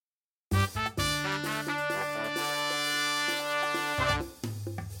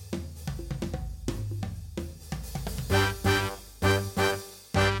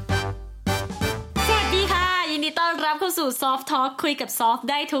สู่ Soft Talk คุยกับ Soft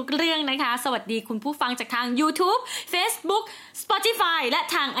ได้ทุกเรื่องนะคะสวัสดีคุณผู้ฟังจากทาง YouTube Facebook Spotify และ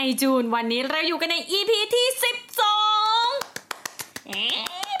ทาง iTunes วันนี้เราอยู่กันใน EP ที่12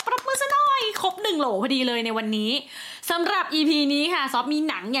ปรบมือซะหน่อยครบ1โหลพอดีเลยในวันนี้สำหรับ EP นี้ค่ะซอฟมี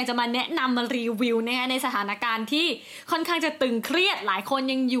หนังอยากจะมาแนะนำมารีวิวนะคะในสถานการณ์ที่ค่อนข้างจะตึงเครียดหลายคน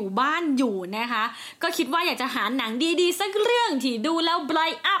ยังอยู่บ้านอยู่นะคะก็คิดว่าอยากจะหาหนังดีๆสักเรื่องที่ดูแล้วไบร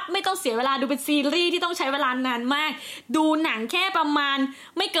ท์อัพไม่ต้องเสียเวลาดูเป็นซีรีส์ที่ต้องใช้เวลานานมากดูหนังแค่ประมาณ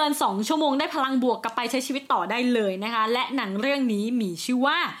ไม่เกิน2ชั่วโมงได้พลังบวกกลับไปใช้ชีวิตต่อได้เลยนะคะและหนังเรื่องนี้มีชื่อ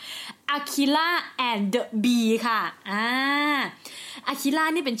ว่า Akeelah and the Bee ค่ะAkeelah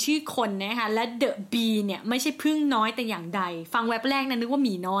นี่เป็นชื่อคนนะคะและ The Bee เนี่ยไม่ใช่ผึ้งน้อยแต่อย่างใดฟังแว็บแรกนะนึกว่าห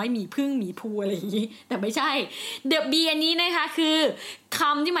มีน้อยหมีผึ้งหมีภูอะไรอย่างนี้แต่ไม่ใช่ The Bee อันนี้นะคะคือค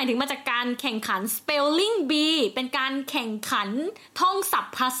ำที่หมายถึงมาจากการแข่งขัน spelling bee เป็นการแข่งขันท่องศัพ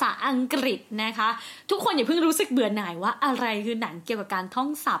ท์ภาษาอังกฤษนะคะทุกคนอย่าเพิ่งรู้สึกเบื่อหน่ายว่าอะไรคือหนังเกี่ยวกับการท่อง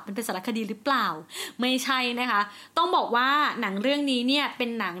ศัพท์เป็นสารคดีหรือเปล่าไม่ใช่นะคะต้องบอกว่าหนังเรื่องนี้เนี่ยเป็น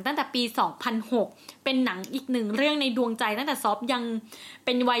หนังตั้งแต่ปี2006เป็นหนังอีกหนึ่งเรื่องในดวงใจตั้งแต่ซอฟยังเ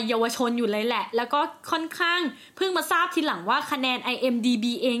ป็นวัยเยาวชนอยู่เลยแหละแล้วก็ค่อนข้างเพิ่งมาทราบทีหลังว่าคะแนน IMDb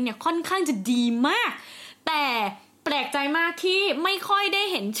เองเนี่ยค่อนข้างจะดีมากแต่แปลกใจมากที่ไม่ค่อยได้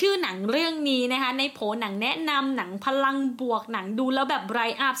เห็นชื่อหนังเรื่องนี้นะคะในโผหนังแนะนำหนังพลังบวกหนังดูแล้วแบบไบร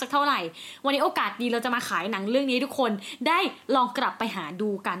ท์อัพสักเท่าไหร่วันนี้โอกาสดีเราจะมาขายหนังเรื่องนี้ทุกคนได้ลองกลับไปหาดู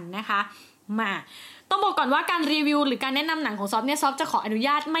กันนะคะมาต้องบอกก่อนว่าการรีวิวหรือการแนะนำหนังของซอฟเนี่ยซอฟจะขออนุญ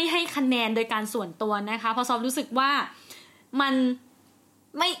าตไม่ให้คะแนนโดยการส่วนตัวนะคะเพราะซอฟรู้สึกว่ามัน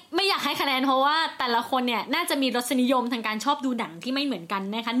ไม่อยากให้คะแนนเพราะว่าแต่ละคนเนี่ยน่าจะมีรสนิยมทางการชอบดูหนังที่ไม่เหมือนกัน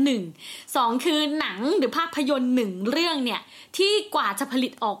นะคะ1 2คือหนังหรือภาพยนตร์1เรื่องเนี่ยที่กว่าจะผลิ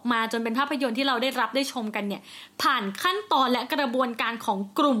ตออกมาจนเป็นภาพยนตร์ที่เราได้ชมกันเนี่ยผ่านขั้นตอนและกระบวนการของ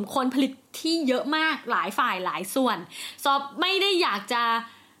กลุ่มคนผลิตที่เยอะมากหลายฝ่ายหลายส่วนซอฟไม่ได้อยากจะ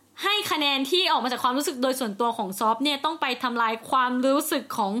ให้คะแนนที่ออกมาจากความรู้สึกโดยส่วนตัวของซอฟเนี่ยต้องไปทำลายความรู้สึก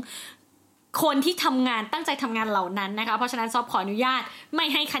ของคนที่ทำงานตั้งใจทำงานเหล่านั้นนะคะเพราะฉะนั้นซอฟขออนุญาตไม่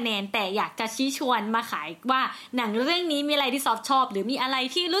ให้คะแนนแต่อยากจะชี้ชวนมาขายว่าหนังเรื่องนี้มีอะไรที่ซอฟชอบหรือมีอะไร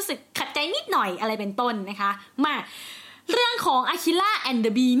ที่รู้สึกขัดใจนิดหน่อยอะไรเป็นต้นนะคะมาเรื่องของ Akeelah and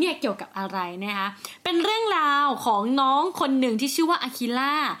the Bee เนี่ยเกี่ยวกับอะไรนะคะเป็นเรื่องราวของน้องคนหนึ่งที่ชื่อว่า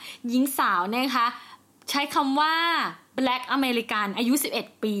Akeelah หญิงสาวนะคะใช้คำว่า Black American อายุ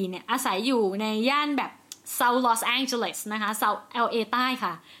11ปีเนี่ยอาศัยอยู่ในย่านแบบSouth Los Angeles นะคะ South LA ใต้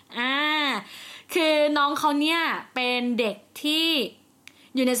ค่ะคือน้องเขาเนี่ยเป็นเด็กที่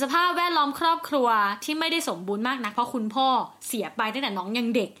อยู่ในสภาพแวดล้อมครอบครัวที่ไม่ได้สมบูรณ์มากนักเพราะคุณพ่อเสียไปตั้งแต่น้องยัง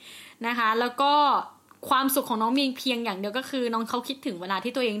เด็กนะคะแล้วก็ความสุขของน้องมีเพียงอย่างเดียวก็คือน้องเขาคิดถึงเวลา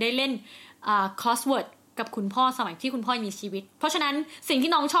ที่ตัวเองได้เล่นcrossword กับคุณพ่อสมัยที่คุณพ่อมีชีวิตเพราะฉะนั้นสิ่ง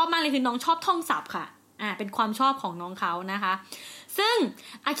ที่น้องชอบมากเลยคือน้องชอบท่องศัพท์ค่ะเป็นความชอบของน้องเขานะคะซึ่ง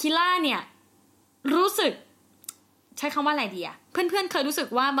Akeelah เนี่ยรู้สึกใช้คำว่าอะไรดีอะเพื่อนๆเคยรู้สึก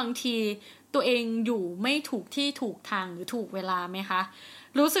ว่าบางทีตัวเองอยู่ไม่ถูกที่ถูกทางหรือถูกเวลาไหมคะ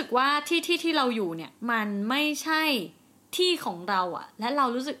รู้สึกว่าที่เราอยู่เนี่ยมันไม่ใช่ที่ของเราอะและเรา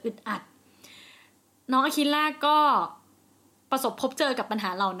รู้สึกอึดอัดน้องAkeelahก็ประสบพบเจอกับปัญหา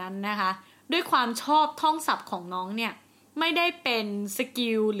เหล่านั้นนะคะด้วยความชอบท่องศัพท์ของน้องเนี่ยไม่ได้เป็นส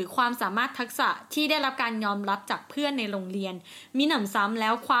กิลหรือความสามารถทักษะที่ได้รับการยอมรับจากเพื่อนในโรงเรียนมีหนำซ้ำแล้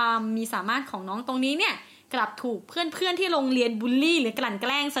วความมีสามารถของน้องตรงนี้เนี่ยกลับถูกเพื่อนๆที่โรงเรียนบูลลี่หรือกลั่นแก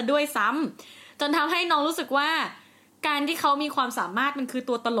ล้งซะด้วยซ้ำจนทำให้น้องรู้สึกว่าการที่เขามีความสามารถมันคือ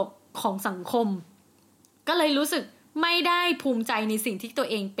ตัวตลกของสังคมก็เลยรู้สึกไม่ได้ภูมิใจในสิ่งที่ตัว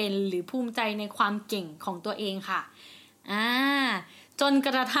เองเป็นหรือภูมิใจในความเก่งของตัวเองค่ะจนก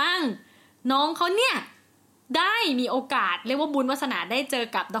ระทั่งน้องเขาเนี่ยได้มีโอกาสเรียกว่าบุญวาสนาได้เจอ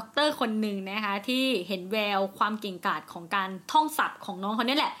กับด็อกเตอร์คนหนึ่งนะคะที่เห็นแววความเก่งกาจของการท่องศัพท์ของน้องเขาเ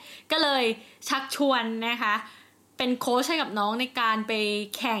นี่ยแหละก็เลยชักชวนนะคะเป็นโค้ชให้กับน้องในการไป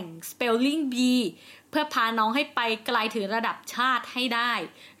แข่ง spelling bee เพื่อพาน้องให้ไปไกลถึงระดับชาติให้ได้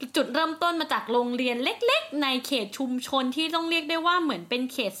จุดเริ่มต้นมาจากโรงเรียนเล็กๆในเขตชุมชนที่ต้องเรียกได้ว่าเหมือนเป็น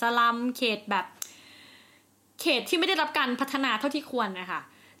เขตสลัมเขตแบบเขตที่ไม่ได้รับการพัฒนาเท่าที่ควรนะคะ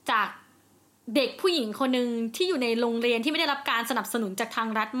จากเด็กผู้หญิงคนหนึ่งที่อยู่ในโรงเรียนที่ไม่ได้รับการสนับสนุนจากทาง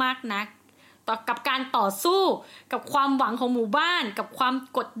รัฐมากนักต่อกับการต่อสู้กับความหวังของหมู่บ้านกับความ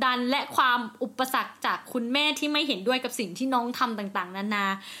กดดันและความอุปสรรคจากคุณแม่ที่ไม่เห็นด้วยกับสิ่งที่น้องทำต่างๆนานา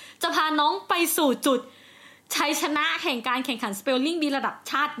จะพาน้องไปสู่จุดชัยชนะแห่งการแข่งขัน Spelling Bee ระดับ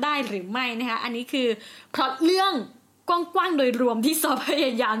ชาติได้หรือไม่นะคะอันนี้คือเพราะเรื่องกว้างๆโดยรวมที่ซอพย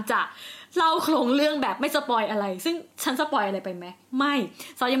ายามจะเล่าโครงเรื่องแบบไม่สปอยอะไรซึ่งฉันสปอยอะไรไปไหมไม่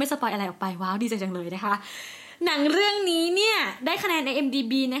ซอยังไม่สปอยอะไรออกไปว้าวดีใจจังเลยนะคะหนังเรื่องนี้เนี่ยได้คะแนนใน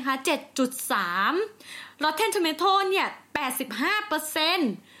IMDb นะคะ 7.3 Rotten Tomato เนี่ย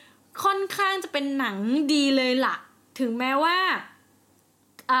 85% ค่อนข้างจะเป็นหนังดีเลยล่ะถึงแม้ว่า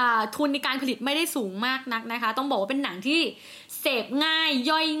ทุนในการผลิตไม่ได้สูงมากนักนะคะต้องบอกว่าเป็นหนังที่เสพง่าย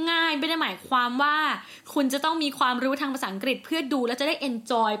ย่อยง่ายไม่ได้หมายความว่าคุณจะต้องมีความรู้ทางภาษาอังกฤษเพื่อดูแล้วจะได้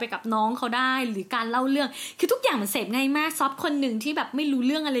enjoy ไปกับน้องเขาได้หรือการเล่าเรื่องคือทุกอย่างมันเสพง่ายมากซอฟคนหนึ่งที่แบบไม่รู้เ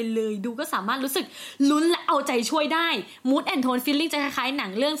รื่องอะไรเลยดูก็สามารถรู้สึกลุ้นและเอาใจช่วยได้ mood and tone feeling จะคล้ายๆหนั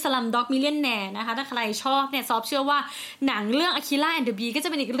งเรื่อง Slumdog Millionaire นะคะถ้าใครชอบเนี่ยซอฟเชื่อว่าหนังเรื่อง Akeelah and the Bee ก็จะ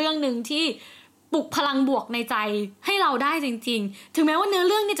เป็นอีกเรื่องนึงที่ปลุกพลังบวกในใจให้เราได้จริงๆถึงแม้ว่าเนื้อ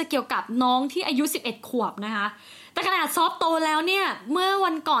เรื่องเนี่ยจะเกี่ยวกับน้องที่อายุ11ขวบนะคะแต่ขนาดซอฟโตแล้วเนี่ยเมื่อ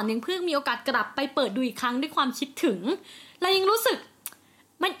วันก่อนยังเพิ่งมีโอกาสกลับไปเปิดดูอีกครั้งด้วยความคิดถึงเรายังรู้สึก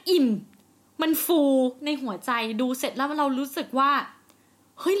มันอิ่มมันฟูในหัวใจดูเสร็จแล้วเรารู้สึกว่า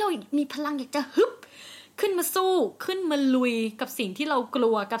เฮ้ยเรามีพลังอยากจะฮึบขึ้นมาสู้ขึ้นมาลุยกับสิ่งที่เราก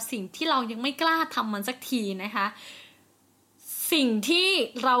ลัวกับสิ่งที่เรายังไม่กล้าทำมันสักทีนะคะสิ่งที่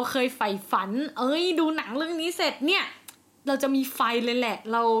เราเคยใฝ่ฝันดูหนังเรื่องนี้เสร็จเนี่ยเราจะมีไฟเลยแหละ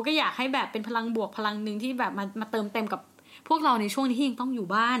เราก็อยากให้แบบเป็นพลังบวกพลังนึงที่แบบมาเติมเต็มกับพวกเราในช่วงที่ยังต้องอยู่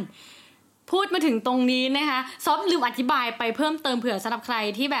บ้านพูดมาถึงตรงนี้นะคะซอฟลืมอธิบายไปเพิ่มเติมเผื่อสำหรับใคร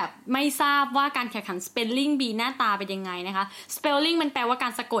ที่แบบไม่ทราบว่าการแข่งขัน spelling bee หน้าตาเป็นยังไงนะคะ spelling มันแปลว่ากา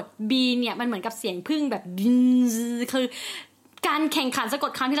รสะกด bee เนี่ยมันเหมือนกับเสียงผึ้งแบบคือการแข่งขันสะก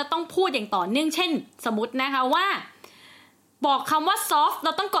ดคำที่เราต้องพูดอย่างต่อเนื่องเช่นสมมตินะคะว่าบอกคำว่า soft เร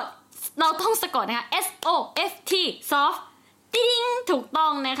าต้องสะกดนะคะ S O F T soft ติ๊งถูกต้อ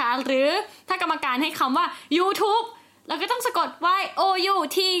งนะคะหรือถ้ากรรมการให้คำว่า YouTube เราก็ต้องสะกด Y O U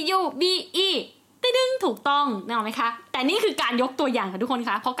T U B E ติ๊งถูกต้องนึกออกไหมคะแต่นี่คือการยกตัวอย่างค่ะทุกคน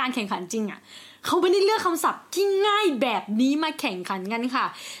คะเพราะการแข่งขันจริงอ่ะเขาไม่ได้เลือกคำศัพท์ที่ง่ายแบบนี้มาแข่งขันกันค่ะ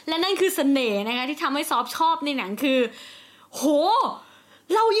และนั่นคือเสน่ห์นะคะที่ทำให้ซอฟชอบในหนังคือโห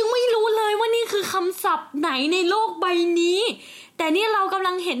เรายังไม่รู้เลยว่านี่คือคำศัพท์ไหนในโลกใบนี้แต่นี่เรากำ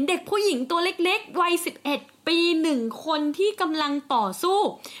ลังเห็นเด็กผู้หญิงตัวเล็กๆวัย11ปี1คนที่กำลังต่อสู้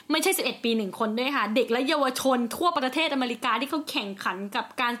ไม่ใช่11ปี1คนด้วยค่ะเด็กและเยาวชนทั่วประเทศอเมริกาที่เขาแข่งขันกับ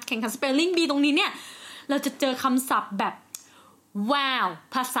การแข่งขัน spelling bee ตรงนี้เนี่ยเราจะเจอคำศัพท์แบบว้าว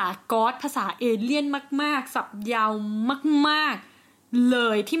ภาษาก๊อดภาษาเอเลี่ยนมากๆศัพท์ยาวมากๆเล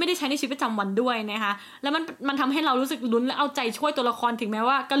ยที่ไม่ได้ใช้ในชีวิตประจำวันด้วยนะคะแล้วมันทำให้เรารู้สึกลุ้นและเอาใจช่วยตัวละครถึงแม้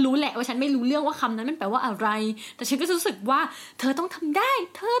ว่าก็รู้แหละว่าฉันไม่รู้เรื่องว่าคำนั้นมันแปลว่าอะไรแต่ฉันก็รู้สึกว่าเธอต้องทำได้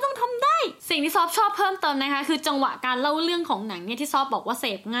สิ่งที่ซอฟชอบเพิ่มเติมนะคะคือจังหวะการเล่าเรื่องของหนังเนี่ยที่ซอฟบอกว่าเส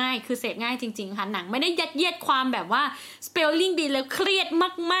พง่ายคือเสพง่ายจริงๆค่ะหนังไม่ได้ยัดเยียดความแบบว่า spelling bee แล้วเครียด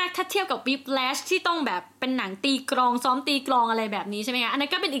มากๆถ้าเทียบกับ Whiplash ที่ต้องแบบเป็นหนังตีกลองซ้อมตีกลองอะไรแบบนี้ใช่ไหมคะอันนั้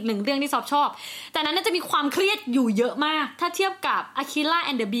นก็เป็นอีกหนึ่งเรื่องที่ซอฟชอบแต่นั้นน่าจะมีความเครียดอยู่เยอะมากถ้าเทียบกับ Akeelah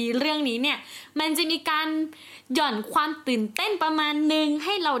and the Bee เรื่องนี้เนี่ยมันจะมีการหย่อนความตื่นเต้นประมาณนึงใ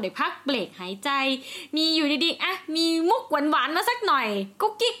ห้เราได้พักเบรกหายใจมีอยู่ดีๆมีมุกหวานๆมาสักหน่อย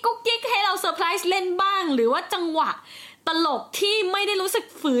กุ๊กกิ๊กให้เราเซอร์ไพรส์เล่นบ้างหรือว่าจังหวะตลกที่ไม่ได้รู้สึก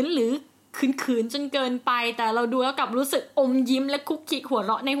ฝืนหรือขืนจนเกินไปแต่เราดูแล้วกับรู้สึกอมยิ้มและคุกคิกหัวเ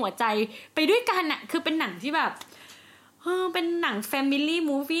ราะในหัวใจไปด้วยกันน่ะคือเป็นหนังที่แบบเป็นหนัง Family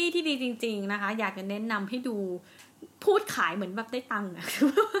Movie ที่ดีจริงๆนะคะอยากจะแนะนำให้ดูพูดขายเหมือนแบบได้ตังค์อะ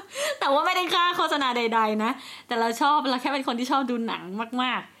แต่ว่าไม่ได้ค่าโฆษณาใดๆนะแต่เราแค่เป็นคนที่ชอบดูหนังม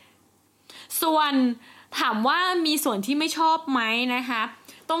ากๆส่วนถามว่ามีส่วนที่ไม่ชอบไหมนะคะ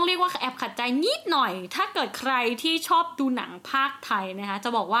ต้องเรียกว่าแอบขัดใจนิดหน่อยถ้าเกิดใครที่ชอบดูหนังภาคไทยนะคะจะ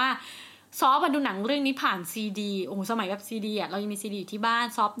บอกว่าซอฟดูหนังเรื่องนี้ผ่านซีดีสมัยแบบซีดีเรายังมีซีดีอยู่ที่บ้าน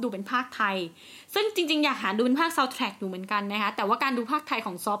ซอฟดูเป็นภาคไทยซึ่งจริงๆอยากหาดูเป็นภาคซาวด์แทร็กอยู่เหมือนกันนะคะแต่ว่าการดูภาคไทยข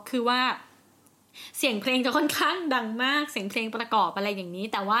องซอฟคือว่าเสียงเพลงจะค่อนข้างดังมากเสียงเพลงประกอบอะไรอย่างนี้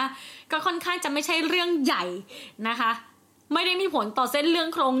แต่ว่าก็ค่อนข้างจะไม่ใช่เรื่องใหญ่นะคะไม่ได้มีผลต่อเส้นเรื่อง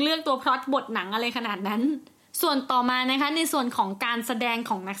โครงเรื่องตัวพล็อตบทหนังอะไรขนาดนั้นส่วนต่อมานะคะในส่วนของการแสดง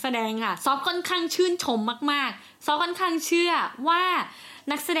ของนักแสดงค่ะซอฟค่อนข้างชื่นชมมากๆซอฟค่อนข้างเชื่อว่า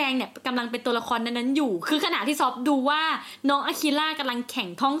นักแสดงเนี่ยกำลังเป็นตัวละครนั้นอยู่คือขณะที่ซอฟดูว่าน้องอาคิล่ากำลังแข่ง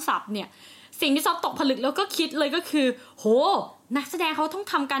ท่องศัพท์เนี่ยสิ่งที่ซอฟตกผลึกแล้วก็คิดเลยก็คือโหนักแสดงเขาต้อง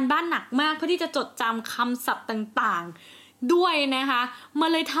ทำการบ้านหนักมากเพื่อที่จะจดจำคำศัพท์ต่างๆด้วยนะคะมัน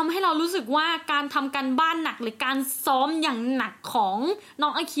เลยทำให้เรารู้สึกว่าการทำการบ้านหนักหรือการซ้อมอย่างหนักของน้อ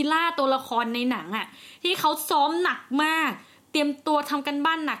งอาคิล่าตัวละครในหนังอ่ะที่เขาซ้อมหนักมากเตรียมตัวทำการ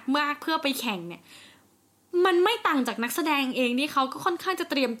บ้านหนักมากเพื่อไปแข่งเนี่ยมันไม่ต่างจากนักแสดงเองที่เขาก็ค่อนข้างจะ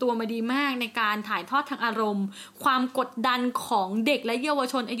เตรียมตัวมาดีมากในการถ่ายทอดทางอารมณ์ความกดดันของเด็กและเยาว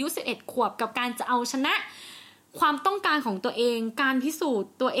ชนอายุ11ขวบกับการจะเอาชนะความต้องการของตัวเองการพิสูจน์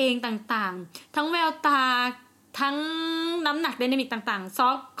ตัวเองต่างๆทั้งแววตาทั้งน้ำหนักไดนามิกต่างๆซอ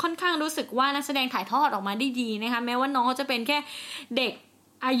ฟค่อนข้างรู้สึกว่านักแสดงถ่ายทอดออกมาได้ดีนะคะแม้ว่าน้องเขาจะเป็นแค่เด็ก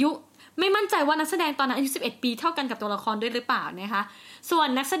อายุ ไม่มั่นใจว่านักแสดงตอนนั้นอายุ11 ปีเท่ากันกับตัวละครด้วยหรือเปล่านะคะส่วน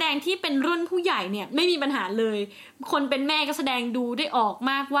นักแสดงที่เป็นรุ่นผู้ใหญ่เนี่ยไม่มีปัญหาเลยคนเป็นแม่ก็แสดงดูได้ออก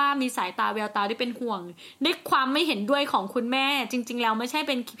มากว่ามีสายตาแววตาที่เป็นห่วงด้วยความไม่เห็นด้วยของคุณแม่จริงๆแล้วไม่ใช่เ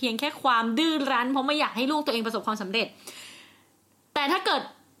ป็นเพียงแค่ความดื้อรั้นเพราะไม่อยากให้ลูกตัวเองประสบความสำเร็จแต่ถ้าเกิด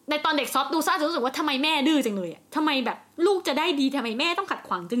ในตอนเด็กซอฟดูซ่าจะรู้สึกว่าทำไมแม่ดื้อจังเลยทำไมแบบลูกจะได้ดีทำไมแม่ต้องขัดข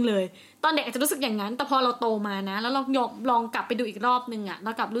วางจังเลยตอนเด็กอาจจะรู้สึกอย่างนั้นแต่พอเราโตมานะแล้วเราลองกลับไปดูอีกรอบนึงเร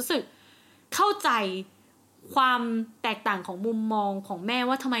ากลับรู้สึกเข้าใจความแตกต่างของมุมมองของแม่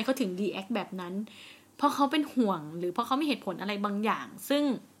ว่าทำไมเขาถึงรีแอคแบบนั้นเพราะเขาเป็นห่วงหรือเพราะเขามีเหตุผลอะไรบางอย่างซึ่ง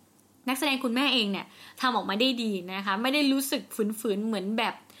นักแสดงคุณแม่เองเนี่ยทำออกมาได้ดีนะคะไม่ได้รู้สึกฝืนๆเหมือนแบ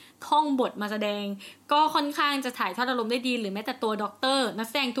บท่องบทมาแสดงก็ค่อนข้างจะถ่ายทอดอารมณ์ได้ดีหรือแม้แต่ตัวด็อกเตอร์นัก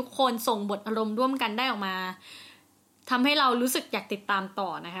แสดงทุกคนส่งบทอารมณ์ร่วมกันได้ออกมาทำให้เรารู้สึกอยากติดตามต่อ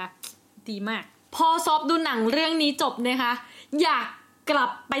นะคะดีมากพอซอฟดูหนังเรื่องนี้จบนะคะอยากกลั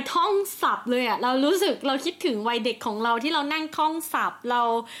บไปท่องศัพท์เลยเรารู้สึกเราคิดถึงวัยเด็กของเราที่เรานั่งท่องศัพท์เรา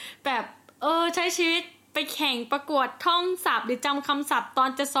แบบใช้ชีวิตไปแข่งประกวดท่องศัพท์หรือจำคำศัพท์ตอน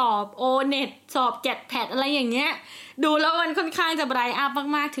จะสอบโอเน็ตสอบแกดแพดอะไรอย่างเงี้ยดูแล้วมันค่อนข้างจะไบรท์อัพ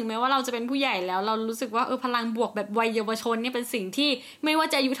มากๆถึงแม้ว่าเราจะเป็นผู้ใหญ่แล้วเรารู้สึกว่าพลังบวกแบบวัยเยาวชนเนี่ยเป็นสิ่งที่ไม่ว่า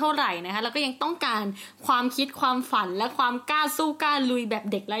จะอายุเท่าไหร่นะคะแล้วก็ยังต้องการความคิดความฝันและความกล้าสู้กล้าลุยแบบ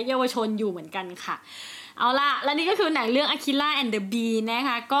เด็กและเยาวชนอยู่เหมือนกันค่ะเอาล่ะและนี่ก็คือหนังเรื่อง Akeelah and the Bee นะค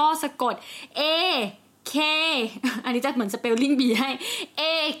ะก็สะกด A K อันนี้จะเหมือนสเปลลิ่ง B ให้ A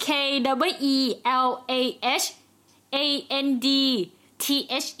K E L A H A N D T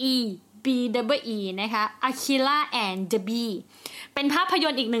H E B E นะคะ Akeelah and the Bee เป็นภาพย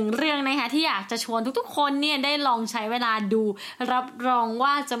นตร์อีกหนึ่งเรื่องนะคะที่อยากจะชวนทุกๆคนเนี่ยได้ลองใช้เวลาดูรับรองว่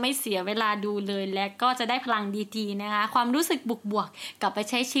าจะไม่เสียเวลาดูเลยและก็จะได้พลังดีๆนะคะความรู้สึกบวกๆกลับไป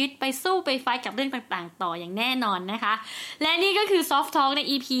ใช้ชีวิตไปสู้ไปไฟท์กับเรื่องต่างๆต่ออย่างแน่นอนนะคะและนี่ก็คือ Soft Talk ใน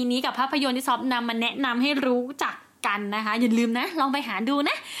EP นี้กับภาพยนตร์ที่ซอฟนำมาแนะนำให้รู้จักกันนะคะอย่าลืมนะลองไปหาดู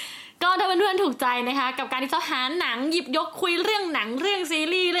นะก็ถ้าเพื่อนๆถูกใจนะคะกับการที่ซอฟหาหนังหยิบยกคุยเรื่องหนังเรื่องซี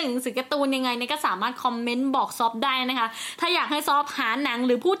รีส์เรื่องหนังสือการ์ตูนยังไงเนี่ยก็สามารถคอมเมนต์บอกซอฟได้นะคะถ้าอยากให้ซอฟหาหนังห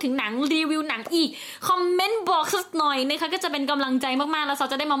รือพูดถึงหนังรีวิวหนังอีกคอมเมนต์บอกสักหน่อยนะคะก็จะเป็นกำลังใจมากๆแล้วซอฟ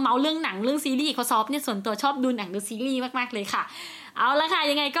จะได้มาเมาเรื่องหนังเรื่องซีรีส์เพราะซอฟเนี่ยส่วนตัวชอบดูหนังดูซีรีส์มากๆเลยค่ะเอาละค่ะ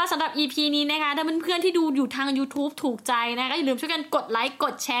ยังไงก็สำหรับ EP นี้นะคะถ้าเพื่อนๆที่ดูอยู่ทาง YouTube ถูกใจนะคะอย่าลืมช่วยกันกดไลค์ก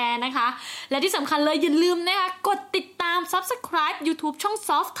ดแชร์นะคะและที่สำคัญเลยอย่าลืมนะคะกดติดตาม Subscribe YouTube ช่อง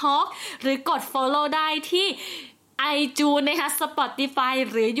Soft Talk หรือกด Follow ได้ที่ iTunes นะคะ Spotify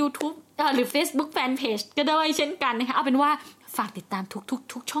หรือ YouTube หรือ Facebook Fanpage ก็ได้เช่นกันนะคะเอาเป็นว่าฝากติดตาม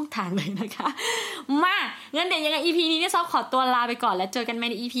ทุกช่องทางเลยนะคะมางั้นเดี๋ยวยังไง EP นี้เนี่ยซอฟขอตัวลาไปก่อนแล้วเจอกันใหม่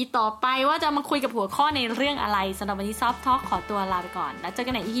ใน EP ต่อไปว่าจะมาคุยกับหัวข้อในเรื่องอะไรสำหรับวันนี้ซอฟทอล์คขอตัวลาไปก่อนแล้วเจอ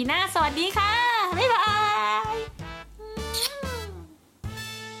กันใน EP หน้าสวัสดีค่ะบ๊ายบาย